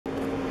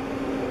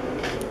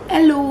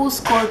Hello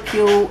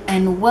Scorpio,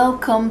 and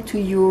welcome to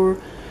your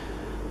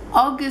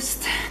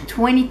August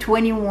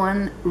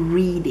 2021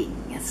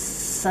 reading.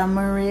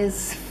 Summer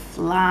is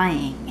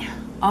flying.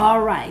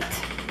 All right,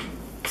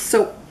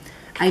 so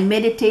I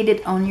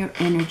meditated on your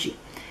energy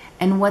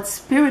and what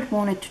Spirit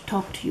wanted to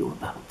talk to you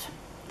about.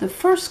 The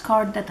first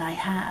card that I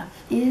have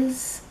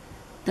is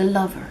the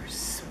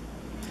Lovers.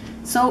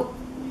 So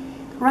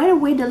right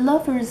away, the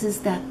Lovers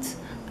is that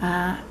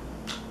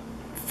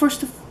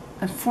first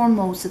and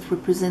foremost, it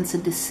represents a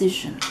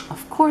decision.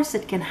 Of course,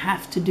 it can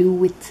have to do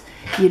with,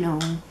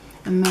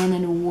 a man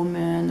and a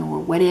woman, or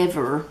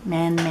whatever,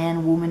 man,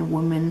 woman,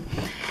 woman,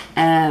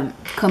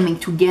 coming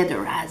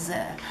together as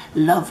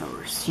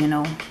lovers,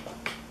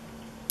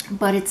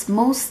 But it's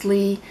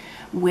mostly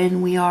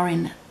when we are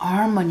in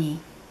harmony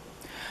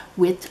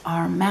with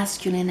our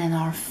masculine and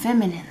our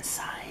feminine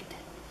side.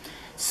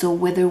 So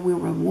whether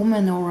we're a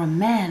woman or a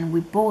man,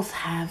 we both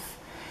have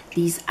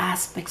these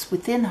aspects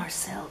within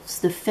ourselves,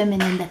 the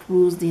feminine that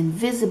rules the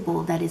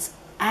invisible, that is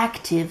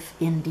active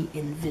in the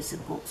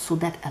invisible, so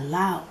that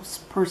allows,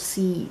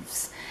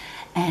 perceives,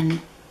 and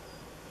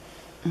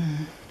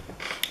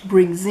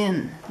brings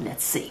in,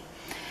 let's say,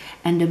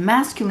 and the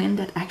masculine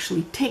that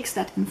actually takes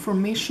that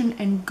information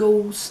and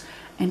goes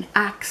and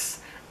acts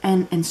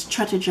and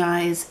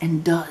strategize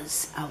and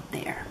does out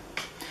there.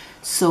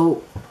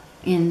 So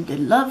in the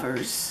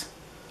Lovers,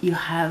 you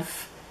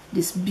have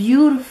this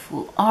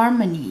beautiful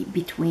harmony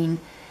between,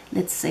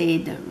 let's say,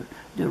 the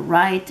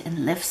right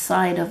and left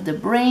side of the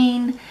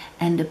brain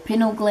and the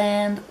pineal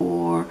gland,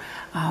 or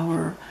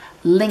our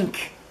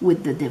link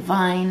with the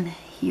divine,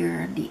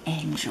 here the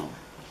angel.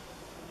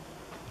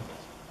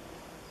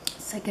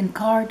 Second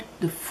card,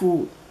 the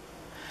Fool.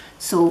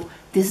 So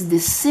this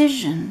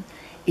decision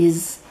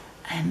is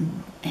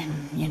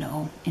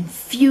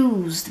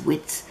infused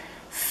with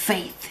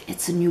faith.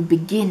 It's a new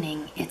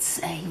beginning.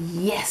 It's a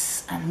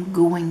yes, I'm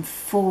going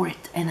for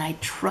it and I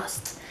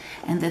trust.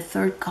 And the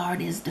third card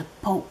is the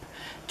Pope.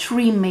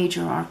 3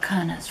 major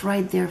arcanas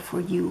right there for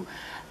you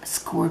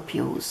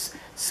Scorpios.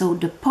 So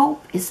the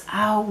Pope is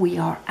how we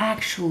are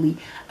actually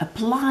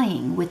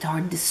applying with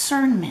our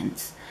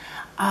discernment,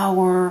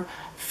 our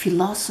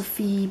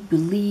philosophy,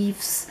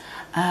 beliefs,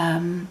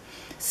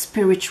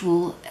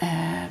 spiritual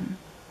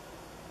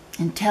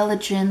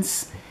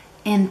intelligence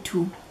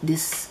into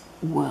this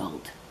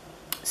world.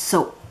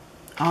 So,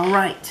 all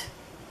right,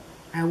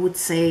 I would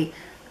say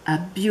a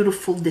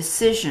beautiful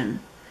decision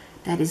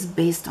that is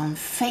based on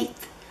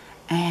faith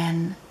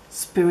and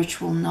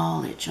spiritual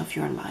knowledge of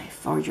your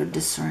life or your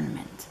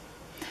discernment.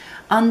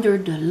 Under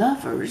the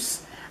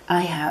Lovers,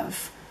 I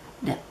have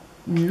the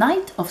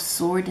Knight of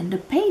Swords and the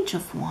Page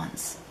of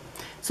Wands.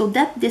 So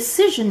that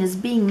decision is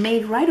being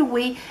made right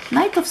away.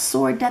 Knight of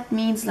Swords, that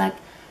means like,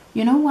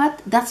 you know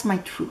what, that's my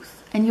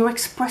truth, and you're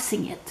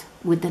expressing it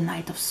with the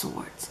Knight of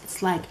Swords.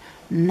 It's like,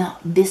 no,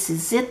 this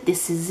is it,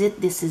 this is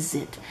it, this is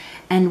it.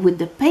 And with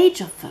the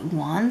Page of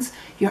Wands,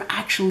 you're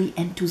actually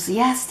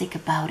enthusiastic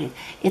about it.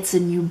 It's a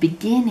new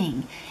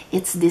beginning.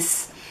 It's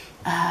this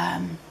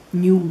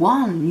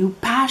new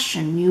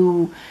passion,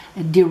 new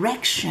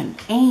direction,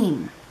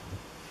 aim.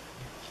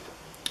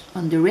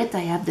 Under it,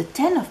 I have the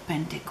Ten of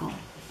Pentacles.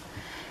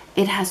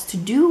 It has to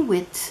do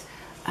with,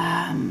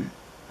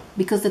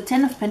 because the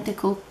Ten of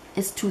Pentacles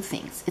is 2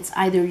 things. It's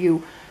either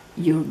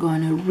you're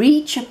going to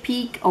reach a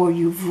peak or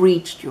you've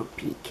reached your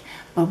peak.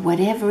 But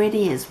whatever it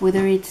is,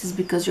 whether it is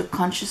because you're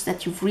conscious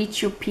that you've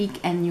reached your peak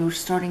and you're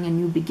starting a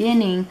new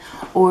beginning,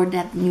 or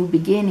that new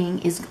beginning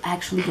is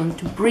actually going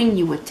to bring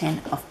you a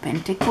Ten of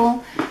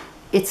Pentacles,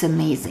 it's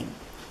amazing.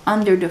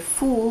 Under the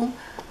Fool,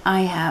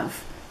 I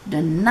have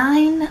the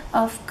 9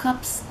 of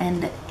Cups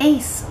and the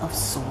Ace of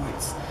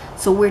Swords.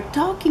 So we're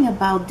talking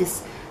about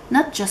this,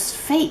 not just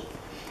faith,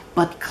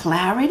 but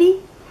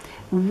clarity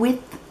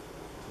with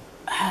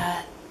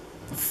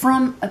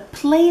from a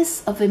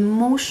place of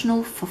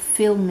emotional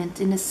fulfillment.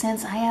 In a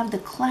sense, I have the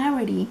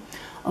clarity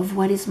of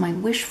what is my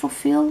wish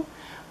fulfilled,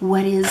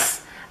 what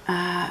is,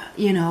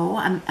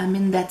 I'm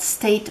in that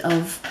state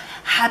of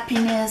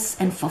happiness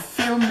and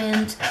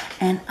fulfillment,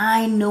 and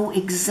I know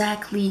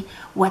exactly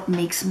what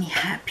makes me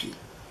happy.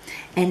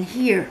 And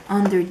here,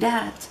 under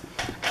that,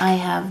 I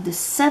have the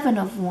 7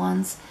 of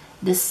Wands,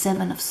 the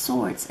 7 of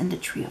Swords, and the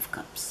 3 of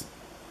Cups.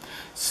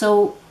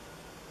 So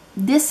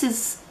this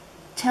is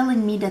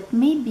telling me that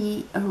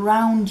maybe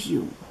around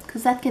you,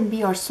 because that can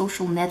be our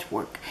social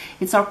network,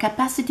 it's our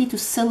capacity to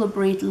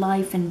celebrate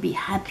life and be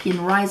happy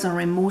and rise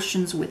our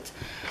emotions with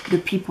the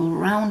people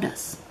around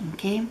us,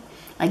 okay?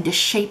 Like the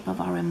shape of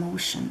our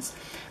emotions.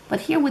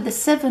 But here with the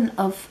 7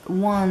 of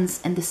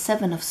Wands and the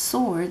 7 of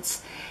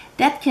Swords,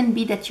 that can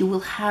be that you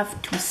will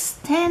have to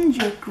stand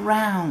your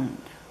ground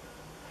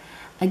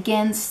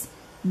against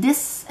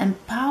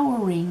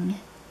disempowering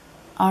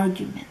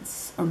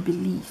arguments or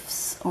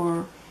beliefs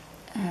or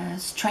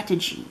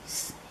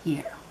strategies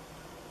here.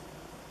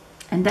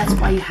 And that's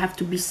why you have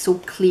to be so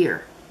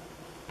clear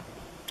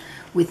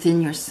within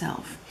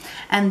yourself.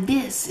 And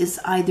this is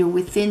either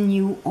within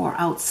you or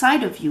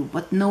outside of you.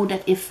 But know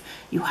that if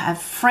you have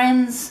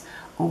friends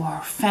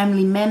or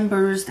family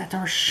members that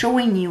are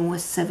showing you a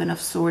Seven of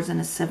Swords and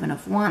a Seven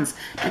of Wands,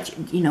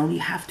 that you know you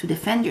have to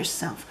defend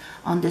yourself.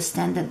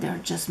 Understand that they're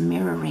just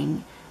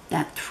mirroring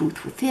that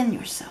truth within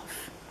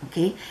yourself.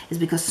 Okay, it's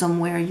because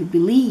somewhere you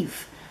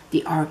believe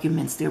the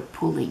arguments they're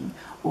pulling,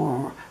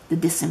 or the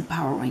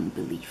disempowering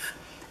belief.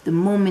 The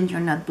moment you're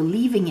not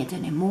believing it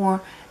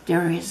anymore,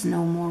 there is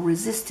no more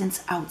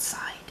resistance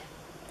outside.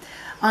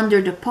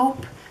 Under the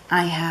Pope,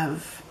 I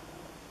have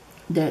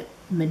the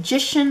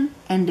Magician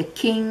and the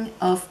King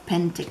of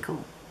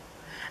Pentacles.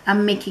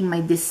 I'm making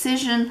my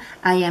decision.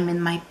 I am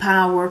in my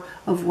power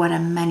of what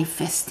I'm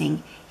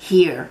manifesting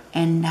here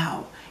and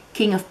now.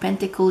 King of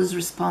Pentacles is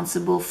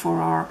responsible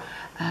for our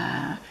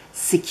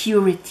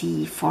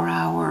security, for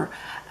our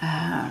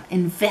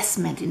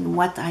investment, in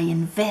what I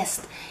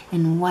invest,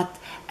 in what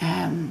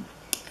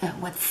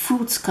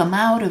fruits come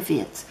out of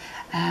it,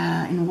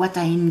 in what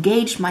I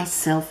engage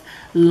myself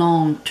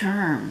long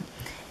term.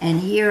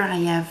 And here I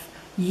have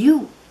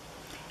you,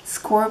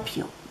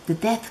 Scorpio, the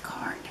Death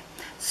card.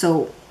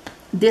 So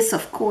this,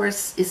 of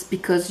course, is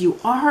because you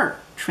are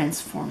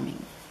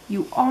transforming.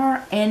 You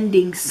are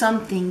ending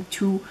something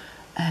to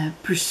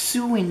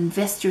pursue,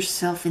 invest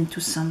yourself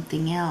into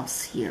something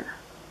else here.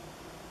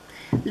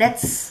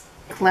 Let's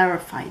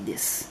clarify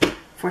this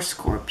for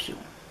Scorpio.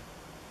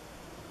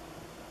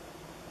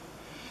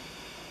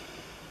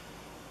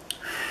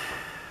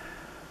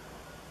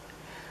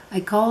 I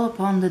call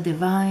upon the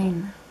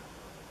divine.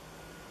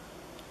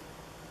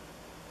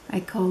 I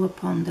call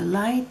upon the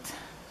light.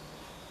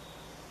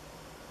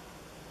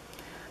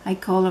 I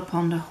call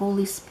upon the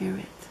Holy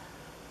Spirit.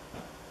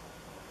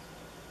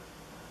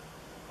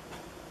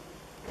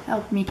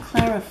 Help me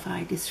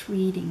clarify this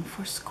reading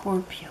for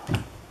Scorpio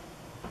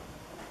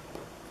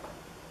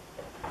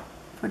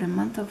for the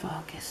month of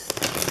August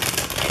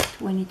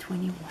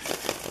 2021.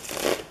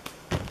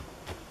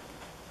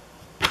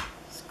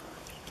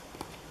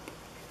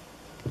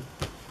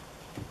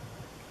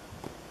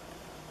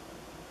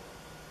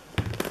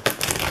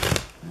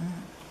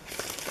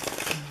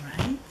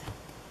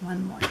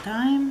 One more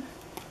time.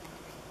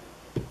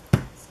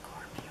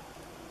 Scorpio.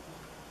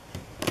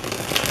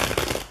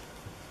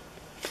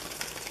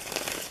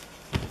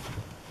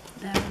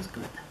 That was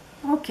good.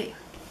 Okay.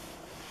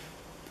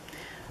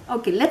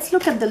 Okay, let's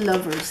look at the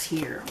Lovers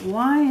here.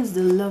 Why is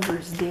the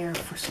Lovers there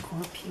for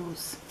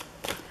Scorpios?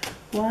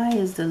 Why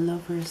is the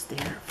Lovers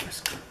there for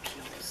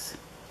Scorpios?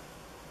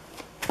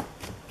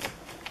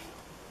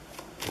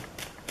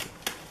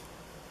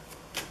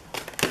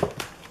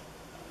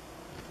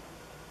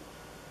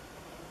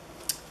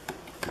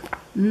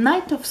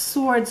 Knight of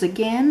Swords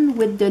again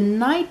with the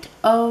Knight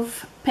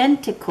of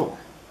Pentacles.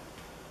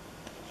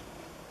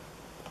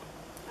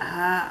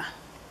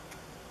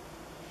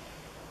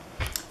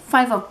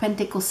 Five of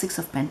Pentacles, Six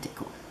of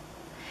Pentacles.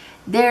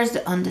 There's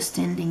the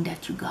understanding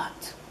that you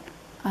got.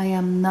 I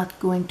am not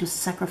going to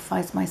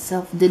sacrifice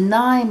myself,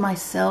 deny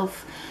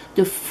myself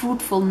the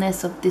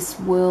fruitfulness of this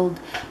world,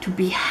 to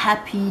be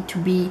happy, to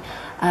be,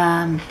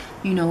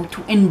 you know,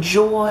 to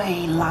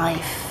enjoy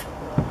life,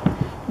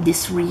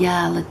 this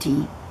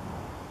reality.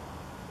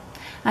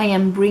 I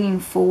am bringing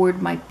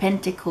forward my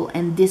pentacle,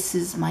 and this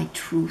is my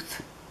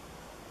truth.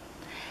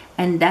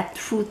 And that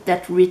truth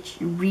that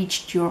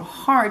reached your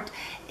heart,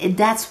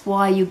 that's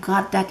why you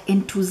got that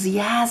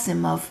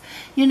enthusiasm of,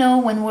 you know,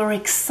 when we're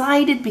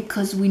excited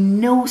because we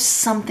know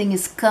something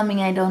is coming.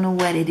 I don't know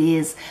what it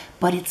is,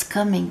 but it's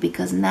coming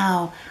because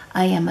now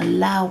I am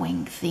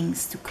allowing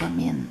things to come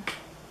in.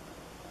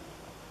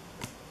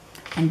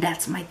 And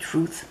that's my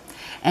truth.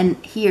 And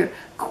here,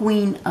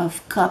 Queen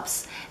of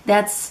Cups,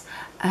 that's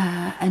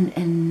an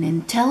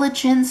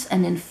intelligence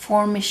and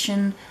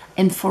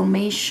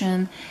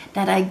information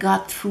that I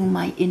got through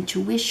my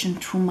intuition,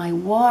 through my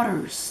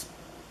waters.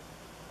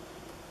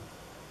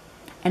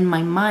 And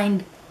my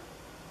mind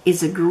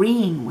is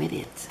agreeing with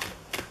it.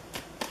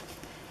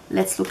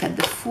 Let's look at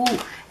the Fool.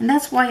 And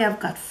that's why I've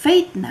got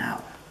faith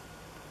now.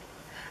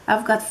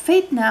 I've got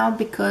faith now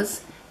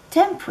because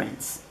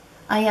Temperance.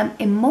 I am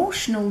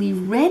emotionally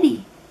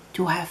ready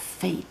to have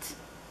faith.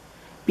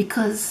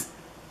 Because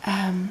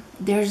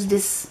there's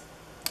this,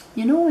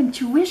 you know,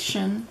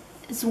 intuition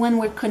is when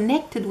we're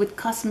connected with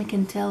cosmic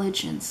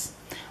intelligence,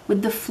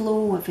 with the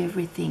flow of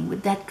everything,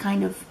 with that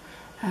kind of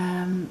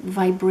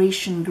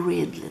vibration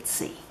grid, let's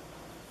say.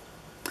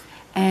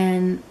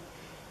 And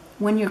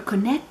when you're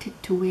connected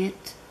to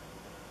it,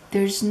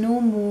 there's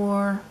no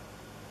more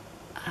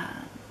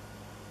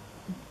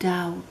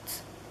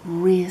doubt,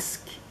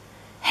 risk.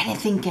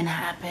 Anything can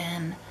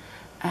happen.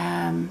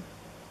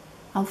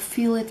 I'll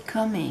feel it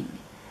coming.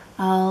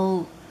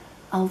 I'll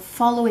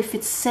follow. If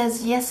it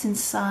says yes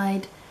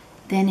inside,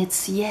 then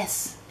it's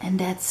yes, and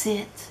that's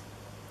it.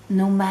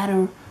 No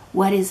matter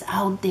what is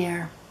out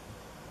there.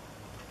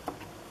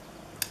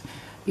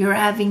 You're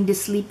having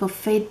this leap of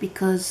faith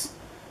because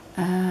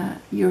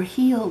you're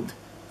healed.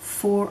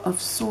 Four of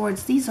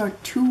Swords. These are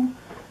two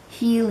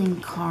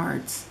healing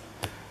cards.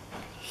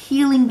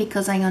 Healing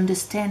because I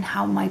understand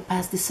how my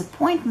past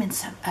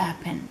disappointments have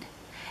happened.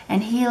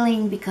 And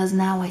healing because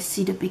now I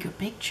see the bigger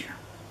picture.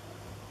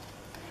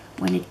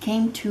 when it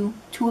came to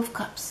Two of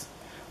Cups,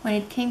 when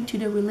it came to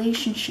the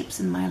relationships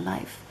in my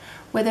life,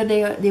 whether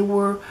they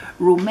were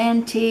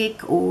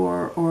romantic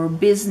or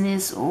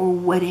business or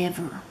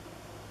whatever.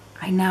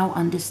 I now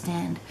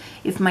understand.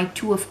 If my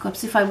Two of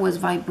Cups, if I was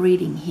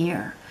vibrating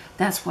here,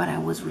 that's what I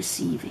was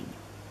receiving.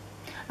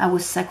 I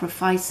was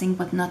sacrificing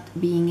but not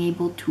being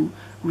able to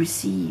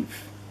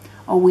receive.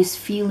 Always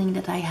feeling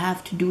that I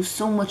have to do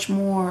so much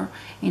more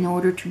in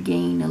order to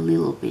gain a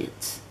little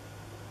bit.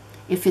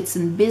 If it's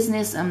in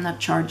business, I'm not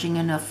charging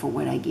enough for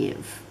what I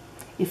give.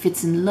 If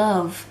it's in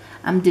love,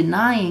 I'm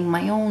denying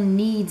my own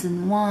needs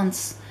and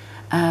wants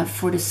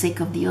for the sake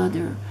of the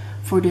other,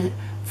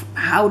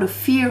 out of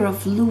fear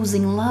of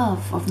losing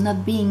love, of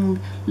not being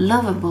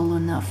lovable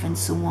enough, and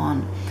so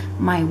on.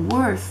 My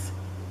worth.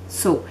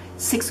 So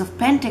Six of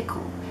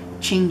Pentacles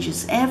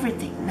changes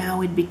everything.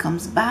 Now it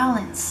becomes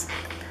balance.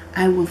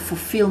 I will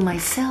fulfill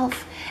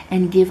myself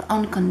and give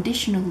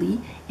unconditionally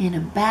in a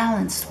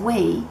balanced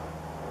way,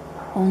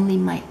 only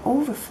my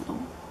overflow.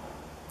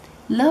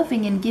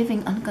 Loving and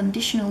giving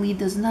unconditionally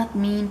does not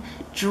mean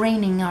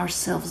draining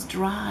ourselves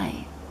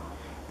dry,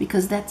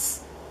 because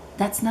that's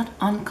not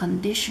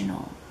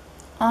unconditional.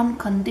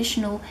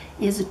 Unconditional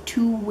is a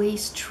two-way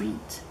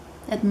street.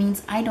 That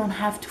means I don't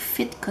have to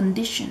fit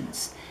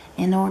conditions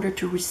in order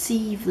to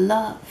receive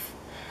love.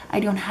 I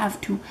don't have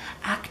to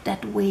act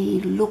that way,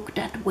 look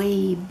that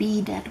way,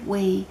 be that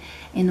way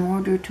in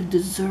order to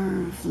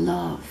deserve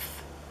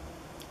love.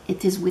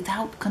 It is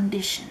without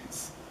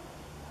conditions.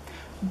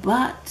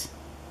 But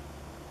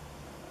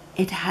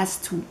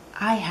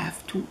I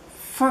have to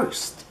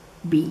first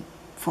be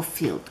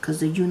fulfilled, because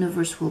the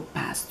universe will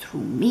pass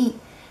through me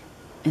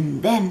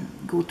and then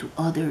go to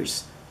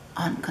others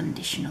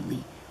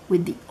unconditionally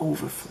with the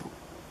overflow.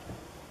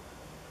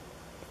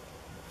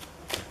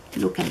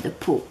 Look at the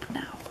Pope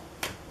now.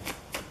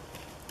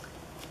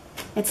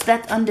 It's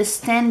that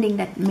understanding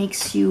that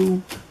makes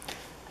you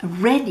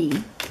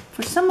ready.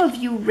 For some of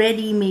you,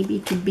 ready maybe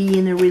to be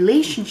in a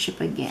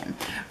relationship again,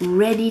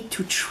 ready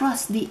to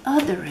trust the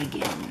other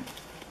again,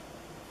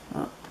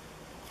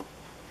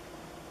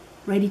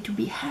 ready to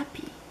be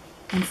happy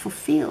and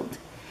fulfilled,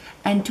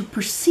 and to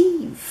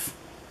perceive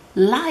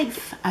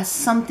life as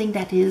something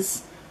that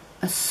is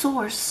a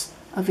source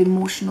of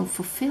emotional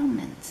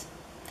fulfillment,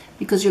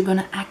 because you're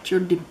going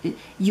to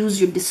use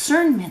your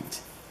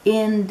discernment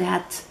in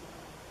that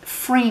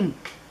frame.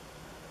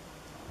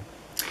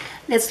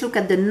 Let's look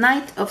at the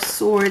Knight of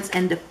Swords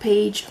and the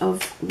Page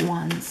of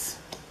Wands.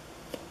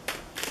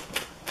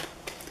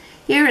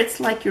 Here it's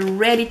like you're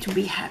ready to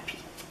be happy,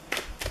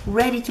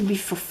 ready to be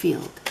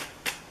fulfilled.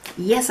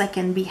 Yes, I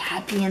can be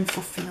happy and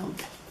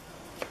fulfilled.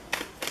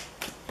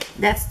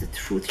 That's the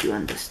truth you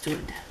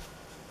understood.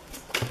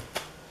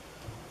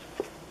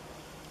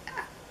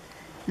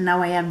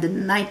 Now I have the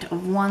Knight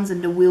of Wands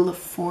and the Wheel of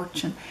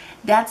Fortune.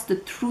 That's the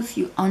truth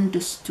you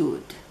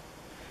understood.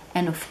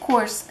 And of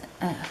course,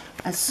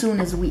 as soon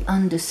as we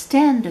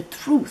understand the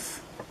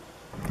truth,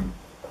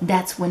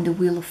 that's when the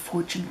Wheel of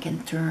Fortune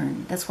can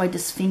turn. That's why the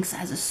Sphinx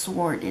has a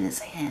sword in his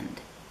hand.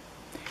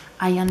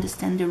 I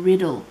understand the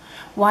riddle.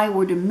 Why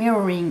were the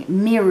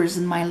mirrors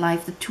in my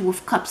life, the Two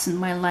of Cups in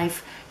my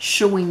life,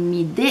 showing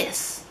me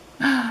this?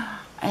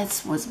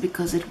 It was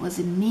because it was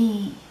in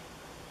me.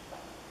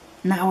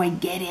 Now I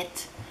get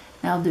it.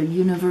 Now the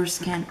universe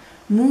can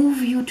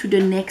move you to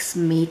the next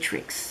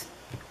matrix.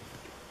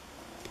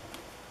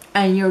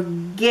 And you're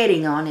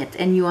getting on it,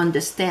 and you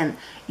understand.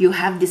 You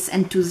have this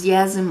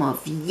enthusiasm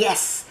of,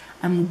 yes,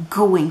 I'm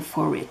going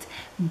for it.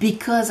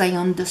 Because I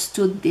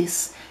understood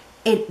this,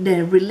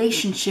 the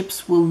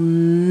relationships will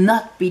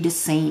not be the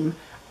same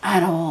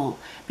at all.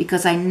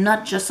 Because I'm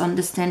not just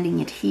understanding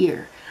it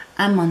here.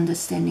 I'm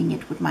understanding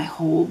it with my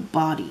whole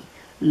body.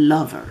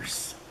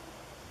 Lovers.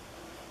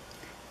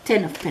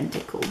 Ten of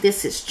Pentacles.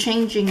 This is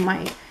changing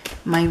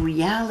my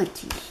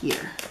reality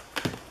here.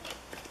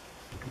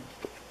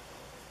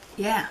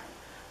 Yeah,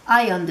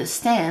 I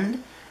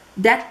understand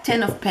that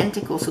Ten of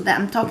Pentacles. So that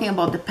I'm talking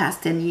about the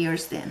past 10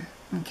 years then.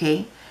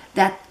 Okay,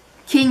 that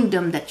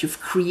kingdom that you've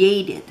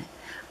created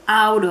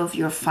out of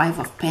your Five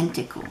of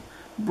Pentacles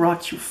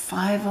brought you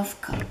Five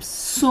of Cups.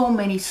 So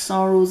many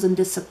sorrows and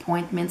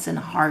disappointments and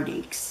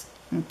heartaches.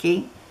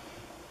 Okay,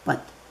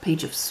 but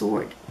Page of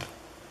Sword.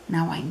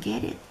 Now I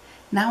get it.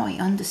 Now I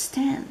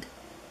understand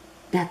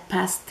that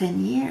past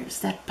 10 years,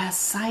 that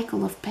past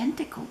cycle of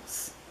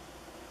Pentacles.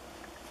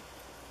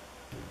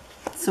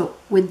 So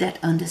with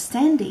that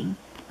understanding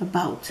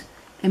about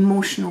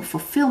emotional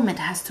fulfillment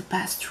has to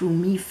pass through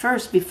me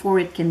first before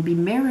it can be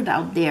mirrored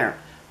out there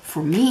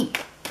for me.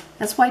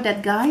 That's why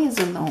that guy is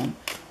alone.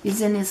 He's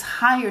in his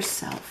higher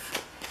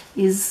self.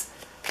 He's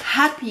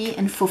happy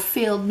and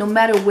fulfilled no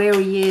matter where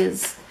he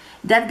is.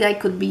 That guy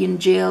could be in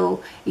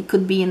jail. He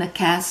could be in a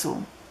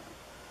castle.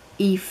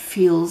 He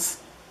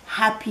feels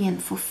happy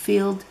and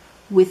fulfilled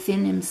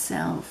within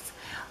himself.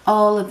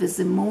 All of his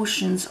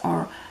emotions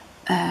are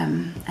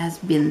has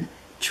been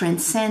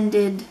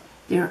transcended.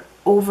 They're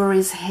over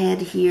his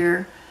head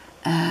here.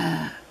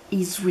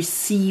 He's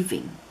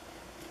receiving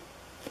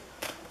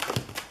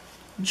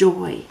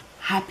joy,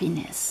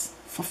 happiness,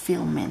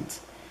 fulfillment.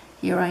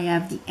 Here I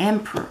have the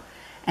Emperor,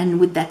 and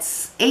with that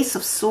Ace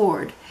of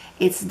Sword,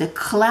 it's the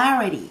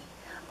clarity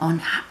on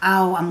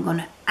how I'm going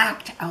to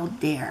act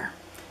out there.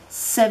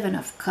 Seven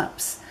of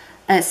Cups,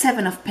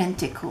 Seven of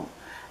Pentacles,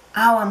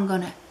 how I'm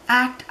going to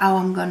act, how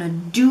I'm going to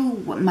do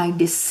my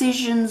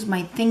decisions,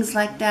 my things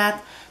like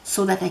that,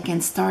 so that I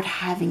can start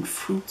having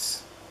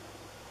fruits.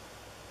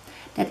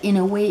 That in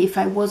a way, if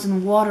I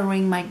wasn't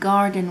watering my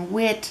garden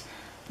with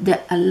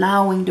the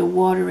allowing the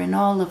water and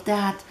all of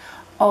that,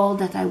 all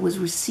that I was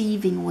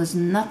receiving was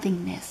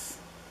nothingness.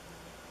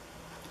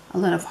 A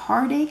lot of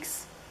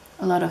heartaches,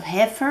 a lot of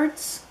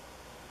efforts,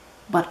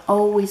 but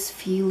always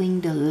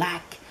feeling the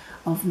lack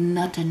of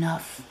not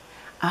enough.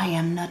 I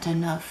am not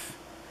enough.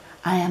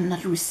 I am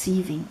not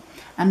receiving.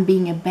 I'm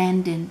being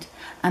abandoned.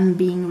 I'm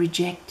being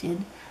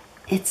rejected.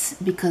 It's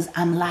because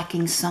I'm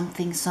lacking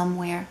something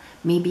somewhere.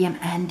 Maybe I'm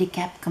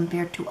handicapped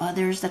compared to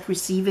others that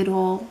receive it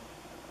all.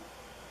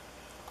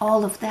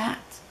 All of that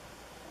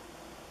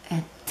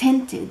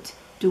tinted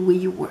the way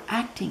you were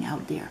acting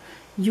out there.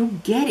 You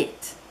get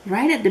it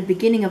right at the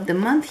beginning of the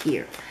month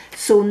here.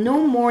 So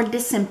no more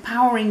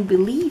disempowering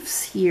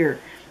beliefs here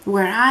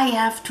where I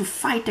have to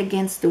fight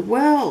against the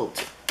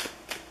world.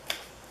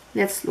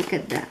 Let's look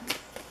at that.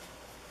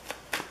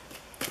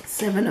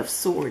 Seven of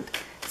Swords,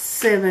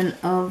 Seven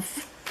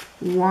of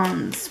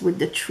Wands with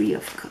the Three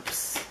of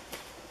Cups.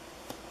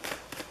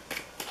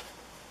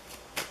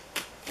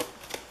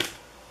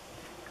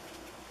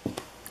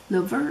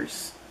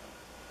 Lovers,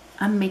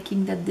 I'm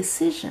making that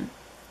decision.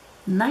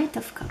 Knight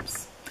of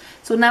Cups.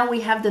 So now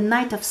we have the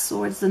Knight of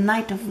Swords, the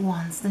Knight of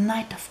Wands, the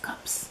Knight of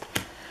Cups.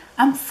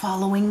 I'm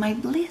following my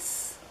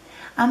bliss.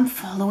 I'm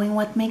following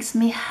what makes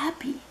me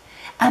happy.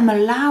 I'm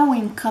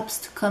allowing cups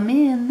to come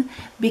in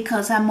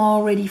because I'm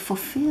already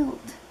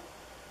fulfilled.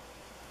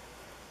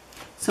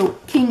 So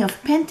King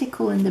of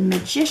Pentacles and the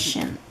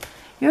Magician,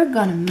 you're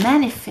going to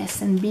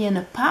manifest and be in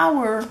a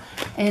power,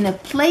 in a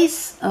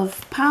place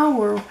of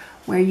power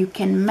where you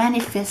can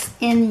manifest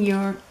in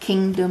your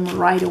kingdom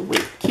right away.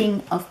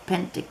 King of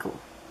Pentacles.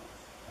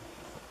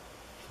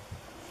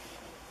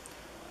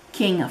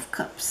 King of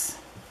Cups.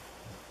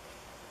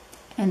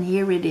 And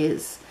here it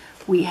is.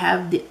 We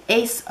have the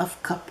Ace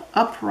of Cups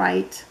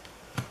upright.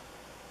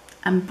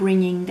 I'm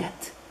bringing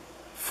that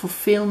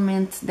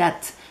fulfillment,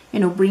 that,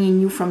 bringing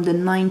you from the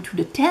 9 to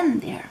the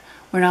 10 there,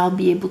 where I'll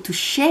be able to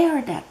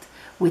share that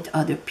with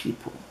other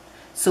people.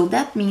 So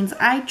that means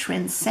I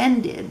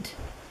transcended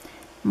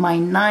my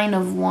 9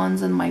 of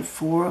Wands and my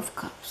 4 of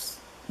Cups,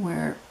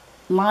 where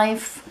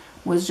life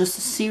was just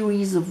a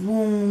series of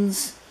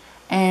wounds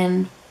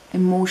and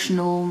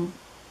emotional,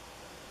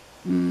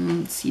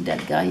 see,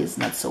 that guy is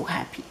not so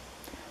happy.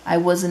 I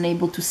wasn't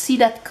able to see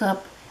that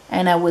cup,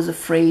 and I was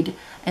afraid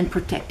and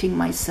protecting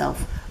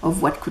myself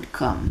of what could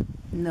come.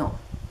 No,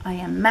 I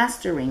am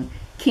mastering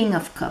King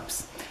of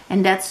Cups,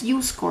 and that's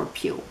you,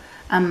 Scorpio.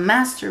 I'm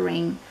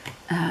mastering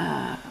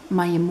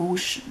my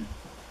emotion,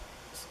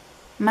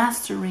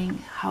 mastering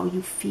how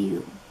you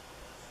feel,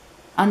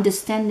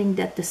 understanding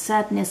that the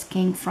sadness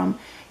came from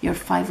your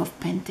 5 of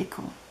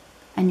Pentacles,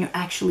 and you're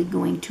actually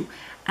going to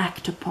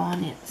act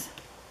upon it.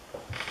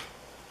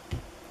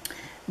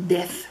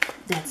 Death,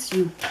 that's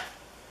you.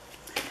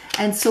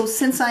 And so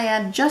since I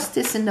had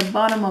Justice in the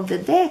bottom of the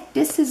deck,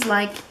 this is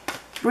like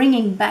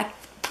bringing back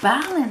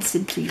balance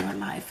into your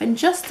life. And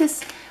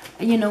Justice,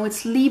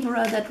 it's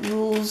Libra that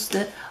rules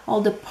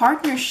all the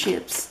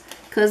partnerships,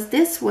 because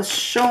this was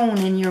shown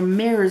in your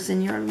mirrors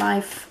in your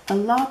life a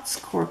lot,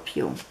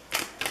 Scorpio.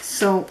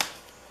 So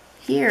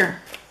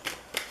here,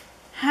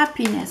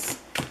 happiness,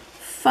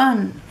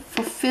 fun,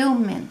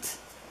 fulfillment.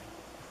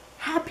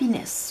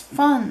 Happiness,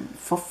 fun,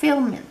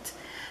 fulfillment.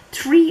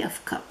 3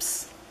 of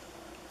Cups,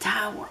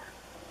 Tower.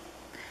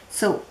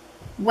 So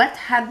what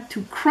had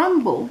to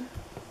crumble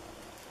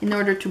in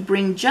order to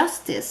bring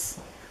justice?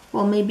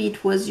 Well, maybe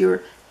it was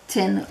your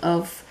 10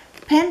 of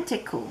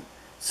Pentacles,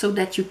 so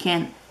that you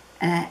can,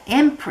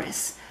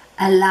 Empress,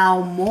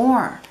 allow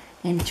more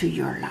into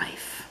your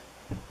life.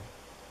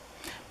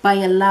 By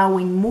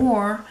allowing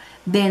more,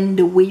 then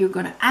the way you're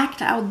going to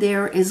act out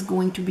there is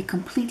going to be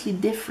completely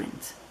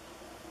different.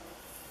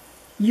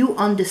 You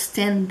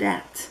understand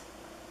that.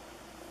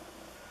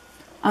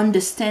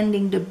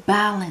 Understanding the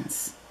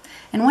balance.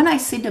 And when I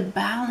say the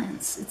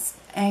balance,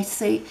 I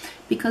say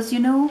because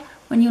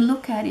when you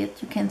look at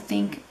it, you can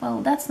think,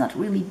 well, that's not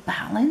really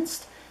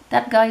balanced.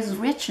 That guy's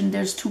rich and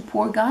there's 2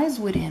 poor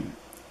guys with him.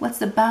 What's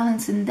the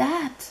balance in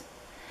that?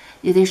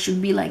 There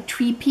should be like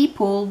 3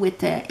 people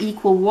with an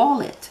equal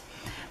wallet.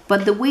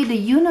 But the way the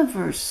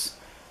universe,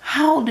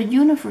 how the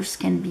universe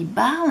can be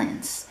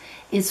balanced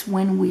is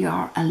when we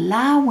are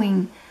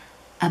allowing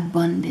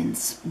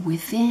abundance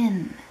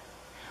within.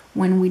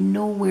 When we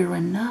know we're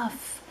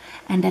enough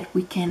and that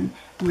we can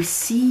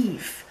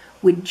receive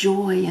with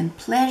joy and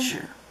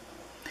pleasure,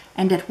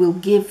 and that will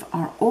give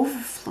our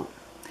overflow.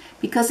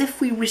 Because if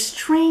we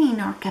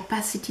restrain our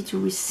capacity to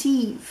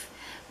receive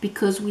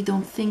because we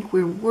don't think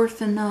we're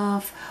worth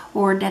enough,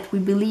 or that we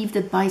believe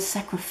that by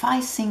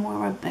sacrificing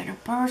we're a better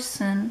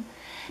person,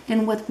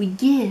 then what we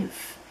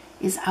give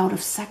is out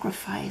of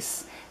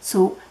sacrifice.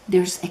 So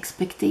there's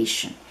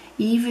expectation,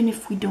 even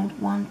if we don't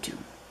want to.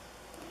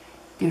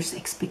 There's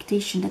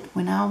expectation that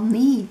when I'll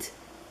need,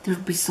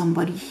 there'll be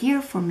somebody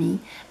here for me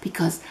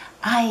because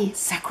I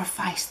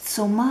sacrificed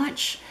so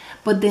much.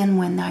 But then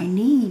when I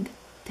need,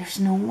 there's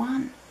no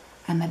one.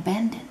 I'm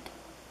abandoned,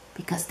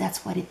 because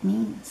that's what it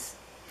means.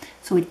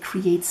 So it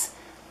creates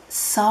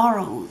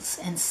sorrows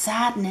and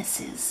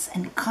sadnesses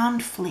and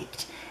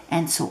conflict.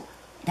 And so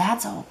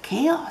that's all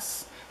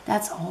chaos.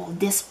 That's all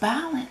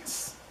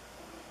disbalance.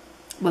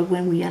 But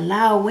when we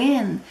allow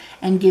in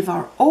and give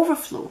our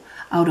overflow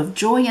out of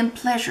joy and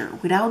pleasure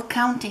without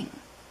counting,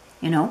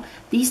 you know,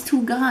 these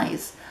two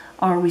guys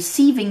are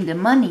receiving the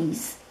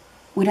monies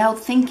without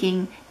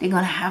thinking they're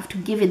going to have to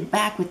give it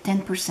back with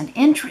 10%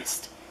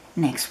 interest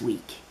next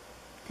week.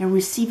 They're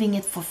receiving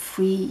it for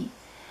free,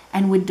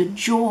 and with the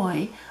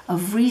joy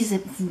of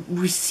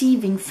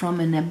receiving from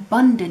an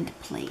abundant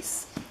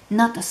place,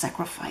 not a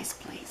sacrifice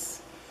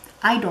place.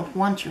 I don't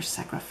want your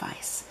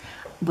sacrifice,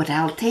 but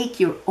I'll take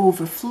your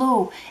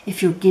overflow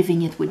if you're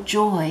giving it with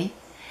joy,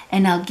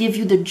 and I'll give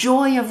you the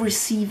joy of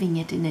receiving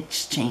it in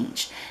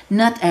exchange,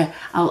 not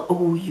I'll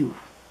owe you.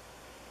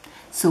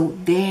 So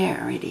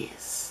there it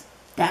is.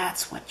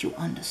 That's what you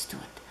understood.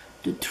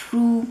 The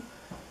true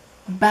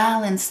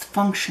balanced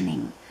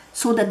functioning,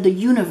 so that the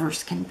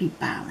universe can be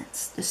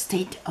balanced, the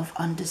state of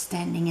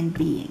understanding and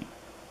being.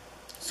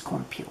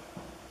 Scorpio.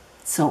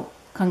 So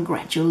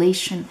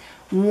congratulations,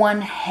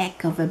 one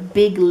heck of a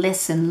big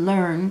lesson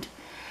learned,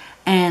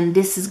 and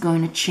this is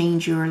going to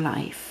change your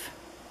life.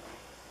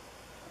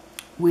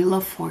 Wheel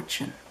of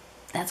Fortune.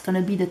 That's going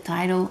to be the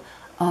title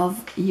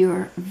of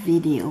your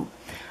video.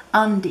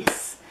 On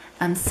this,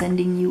 I'm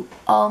sending you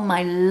all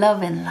my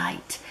love and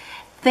light.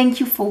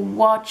 Thank you for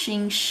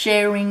watching,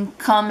 sharing,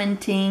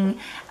 commenting.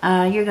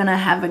 You're going to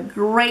have a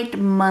great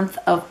month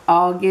of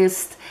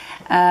August.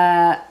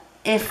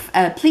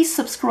 Please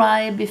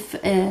subscribe if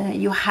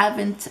you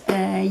haven't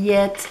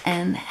yet,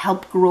 and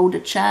help grow the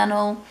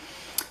channel.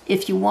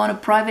 If you want a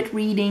private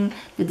reading,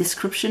 the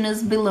description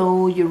is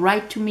below. You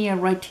write to me, I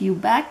write to you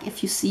back.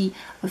 If you see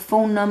a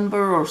phone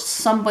number or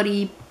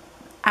somebody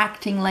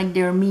acting like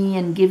they're me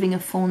and giving a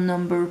phone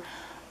number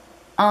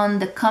on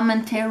the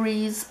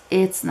commentaries,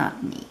 it's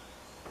not me.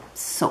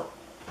 So,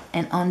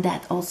 and on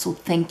that also,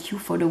 thank you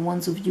for the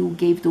ones of you who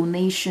gave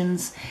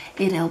donations.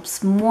 It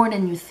helps more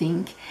than you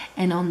think.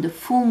 And on the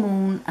full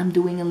moon, I'm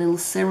doing a little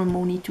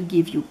ceremony to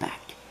give you back.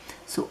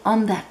 So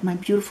on that, my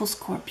beautiful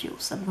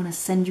Scorpios, I'm going to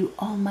send you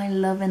all my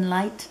love and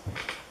light,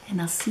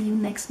 and I'll see you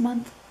next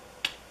month.